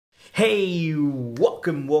Hey,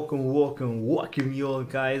 welcome you all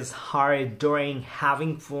guys. How are you doing?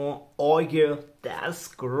 Having fun? Oh yeah, that's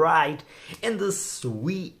great. In this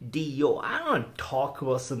video, I want to talk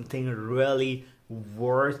about something really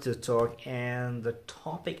worth to talk, and the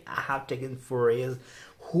topic I have taken for is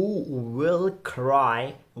who will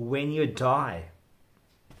cry when you die?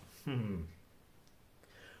 Who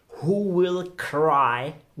will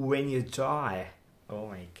cry when you die? Oh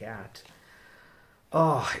my god.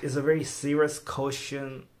 Oh, it's a very serious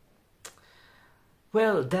question.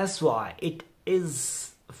 Well, that's why it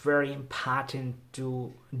is very important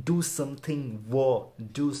to do something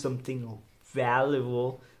do something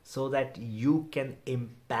valuable so that you can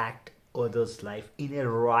impact others' life in a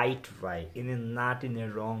right way, not in a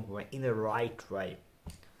wrong way, in a right way.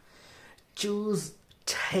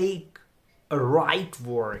 Take a right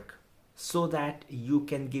work so that you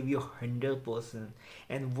can give your 100%,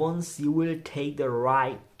 and once you will take the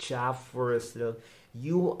right job for yourself,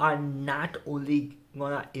 you are not only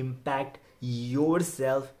gonna impact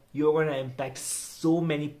yourself, you're gonna impact so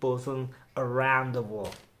many persons around the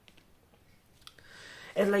world.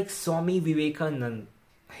 And like Swami Vivekananda,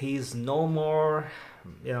 he's no more,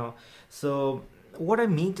 so what I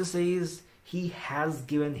mean to say is he has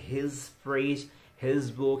given his praise,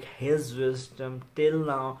 his book, his wisdom. Till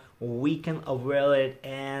now we can avail it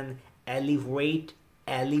and elevate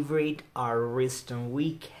our wisdom.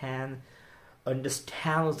 We can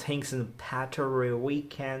understand things in a better way. We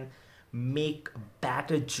can make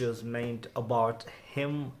better judgment about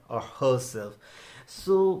him or herself.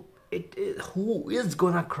 So who is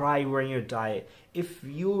gonna cry when you die? If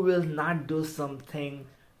you will not do something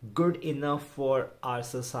good enough for our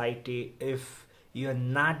society, if you're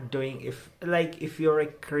not doing, if you're a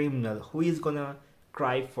criminal, who is gonna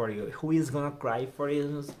cry for you? Who is gonna cry for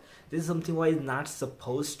you? This is something why is not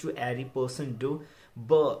supposed to any person do.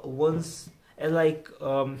 But once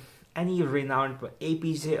any renowned,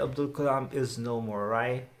 APJ Abdul Kalam is no more,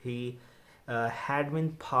 right? He had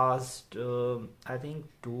been passed I think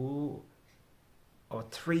 2 or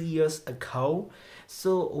 3 years ago.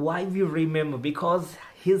 So why we remember? Because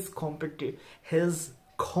his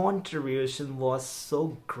contribution was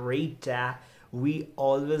so great that we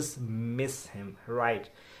always miss him, right?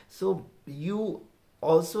 So you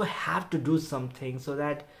also have to do something so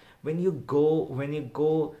that when you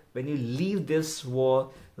leave this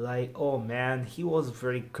world, like, oh man, he was a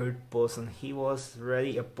very good person, he was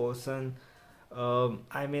really a person, no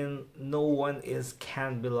one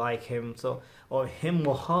can be like him, so, or him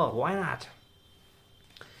or her, why not?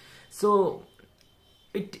 So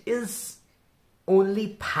it is only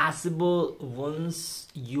possible once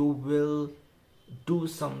you will do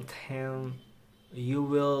something,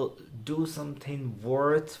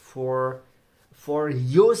 worth for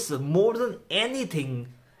yourself. More than anything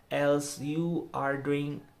else, you are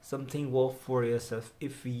doing something worth for yourself.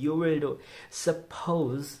 If you will do,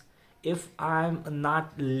 suppose if I'm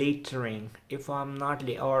not littering,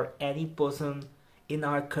 or any person in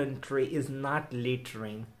our country is not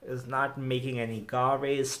littering, is not making any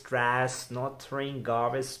garbage, trash, not throwing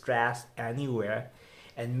garbage, trash anywhere,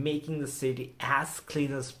 and making the city as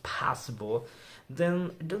clean as possible,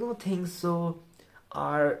 then I don't think so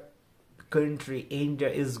our country, India,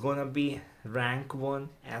 is gonna be rank 1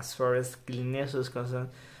 as far as cleanliness is concerned.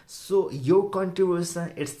 So your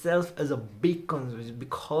contribution itself is a big contribution,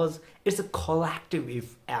 because it's a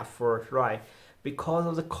collective effort, right? Because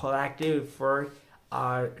of the collective effort,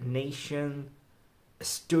 our nation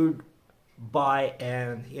stood by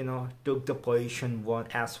and took the position 1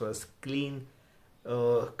 as far as clean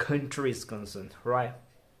country is concerned, right?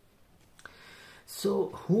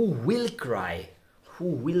 So who will cry?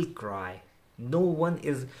 No one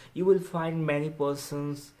is. You will find many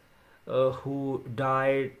persons who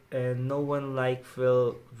died, and no one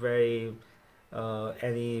feel very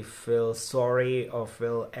feel sorry or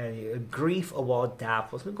feel any grief about that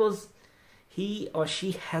person, because he or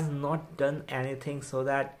she has not done anything so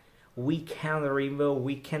that we can remember,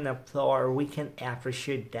 we can applaud, we can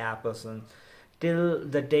appreciate that person. Till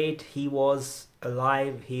the date he was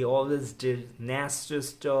alive, he always did nasty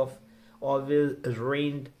stuff, always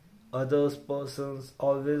ruined others persons,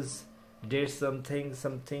 always did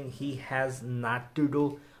something he has not to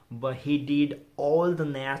do, but he did all the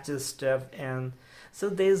nasty stuff. And so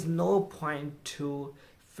there's no point to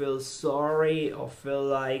feel sorry or feel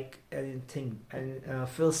like anything, and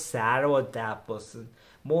feel sad about that person.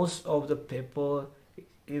 Most of the people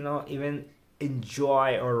even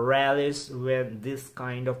enjoy or relish when this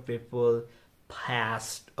kind of people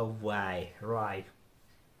passed away, right?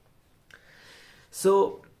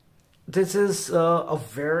 So this is a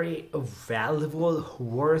very valuable,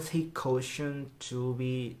 worthy question to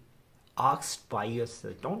be asked by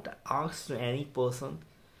yourself. Don't ask to any person.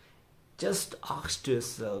 Just ask to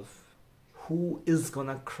yourself, who is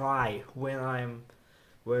gonna cry when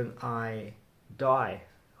I die?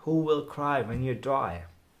 Who will cry when you die?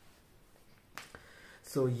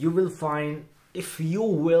 So you will find, if you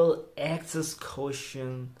will ask this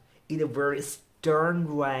question in a very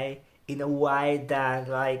stern way, in a way that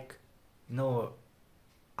like, no,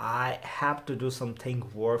 I have to do something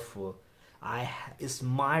worthful. It's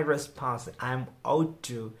my responsibility. I'm out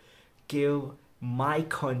to give my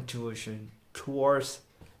contribution towards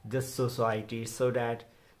this society so that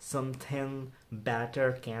something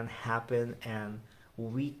better can happen and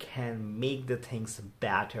we can make the things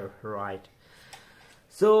better, right?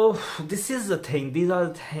 So this is the thing, these are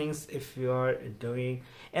the things if you are doing,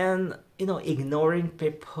 and ignoring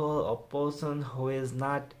people or person who is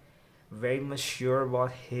not very much sure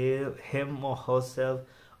about him or herself,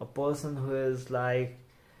 a person who is like,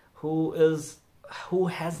 who is who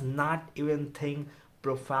has not even think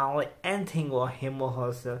profoundly anything about him or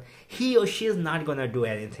herself, he or she is not gonna do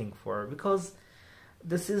anything for her, because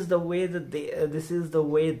this is the way that they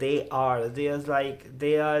are. They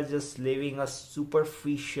are just living a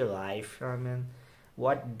superficial life. I mean,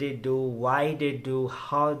 what they do, why they do,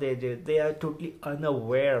 how they do, they are totally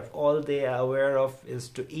unaware of. All they are aware of is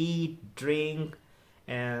to eat, drink,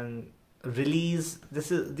 and release.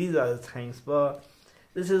 These are the things. But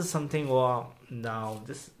this is something wrong now.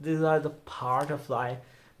 These are the part of life,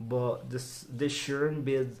 but this shouldn't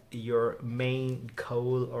be your main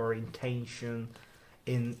goal or intention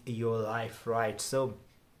in your life, right? So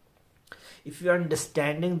if you're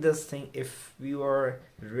understanding this thing, if you are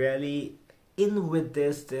really in with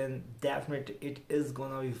this, then definitely it is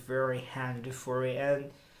gonna be very handy for you. And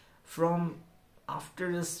from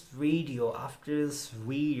after this video,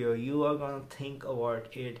 you are gonna think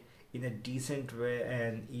about it in a decent way,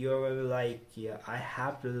 and you're gonna be like, yeah, I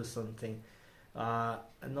have to do something.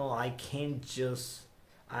 No, I can't just,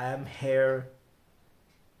 I am here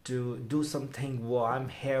to do something. Well, I'm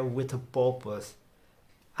here with a purpose.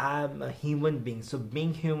 I'm a human being, so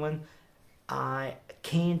being human, I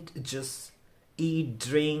can't just eat,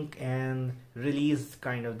 drink, and release.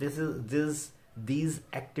 Kind of these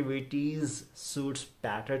activities suits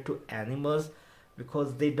better to animals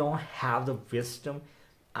because they don't have the wisdom.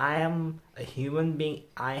 I am a human being.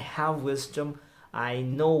 I have wisdom. I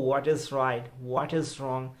know what is right, what is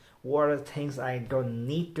wrong, what are the things I don't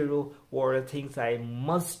need to do, what are the things I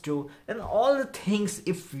must do, and all the things.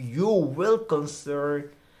 If you will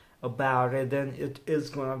consider about it, then it is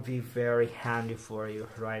gonna be very handy for you,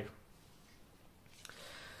 right?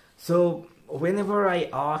 So whenever I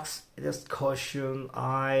ask this question,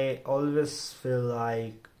 I always feel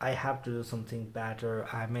like I have to do something better.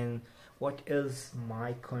 I mean, what is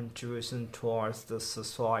my contribution towards the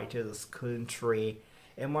society, this country?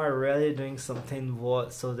 Am I really doing something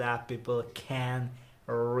so that people can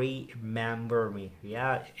remember me?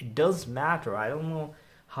 Yeah, it does matter. I don't know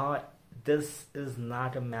how this is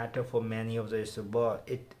not a matter for many of the issues, but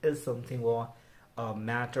it is something a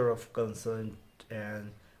matter of concern,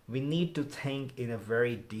 and we need to think in a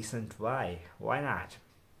very decent way. Why not?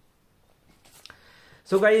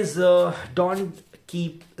 So guys, don't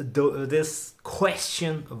keep this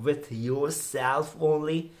question with yourself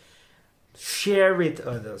only. Share with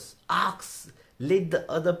others. Ask, let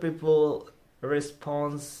the other people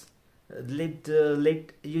respond. Let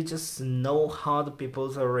you just know how the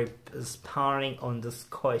people are responding on this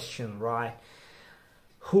question, right?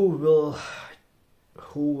 Who will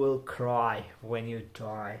cry when you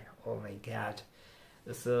die? Oh my god.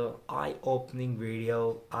 It's a eye-opening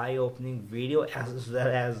video as well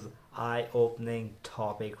as eye-opening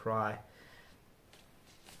topic, right?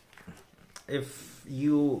 If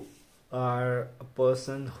you are a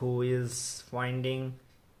person who is finding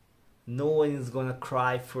no one is gonna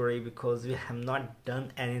cry for you because you have not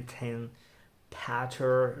done anything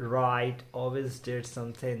better, right, always did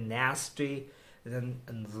something nasty, then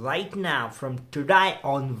right now from today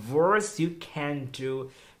onwards you can do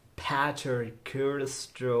better, good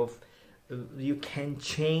stuff. You can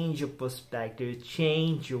change your perspective,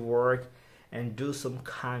 change your work, and do some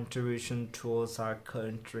contribution towards our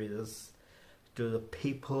country, to the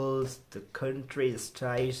peoples, the country, the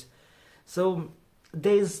states. So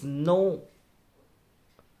there's no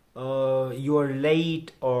you're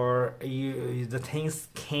late, or the things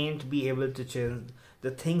can't be able to change.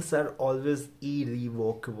 The things are always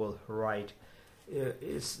irrevocable, right?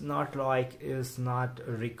 It's not like it's not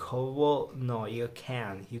recoverable. No, you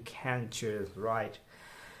can choose, right?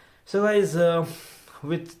 So guys,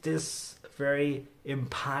 with this very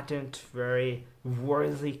important, very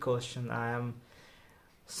worthy question, I am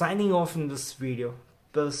signing off in this video.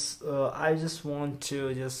 But I just want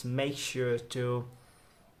to just make sure to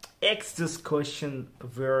ask this question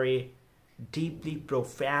very deeply,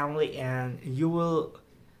 profoundly, and you will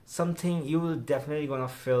definitely gonna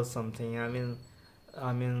feel something. I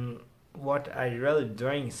mean, what I really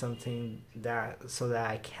doing something that so that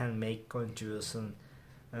I can make contribution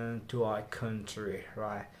to our country,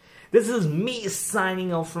 right? This is me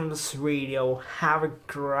signing off from this video. Have a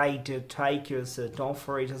great day. Take care. So don't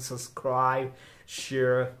forget to subscribe,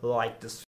 share, like this.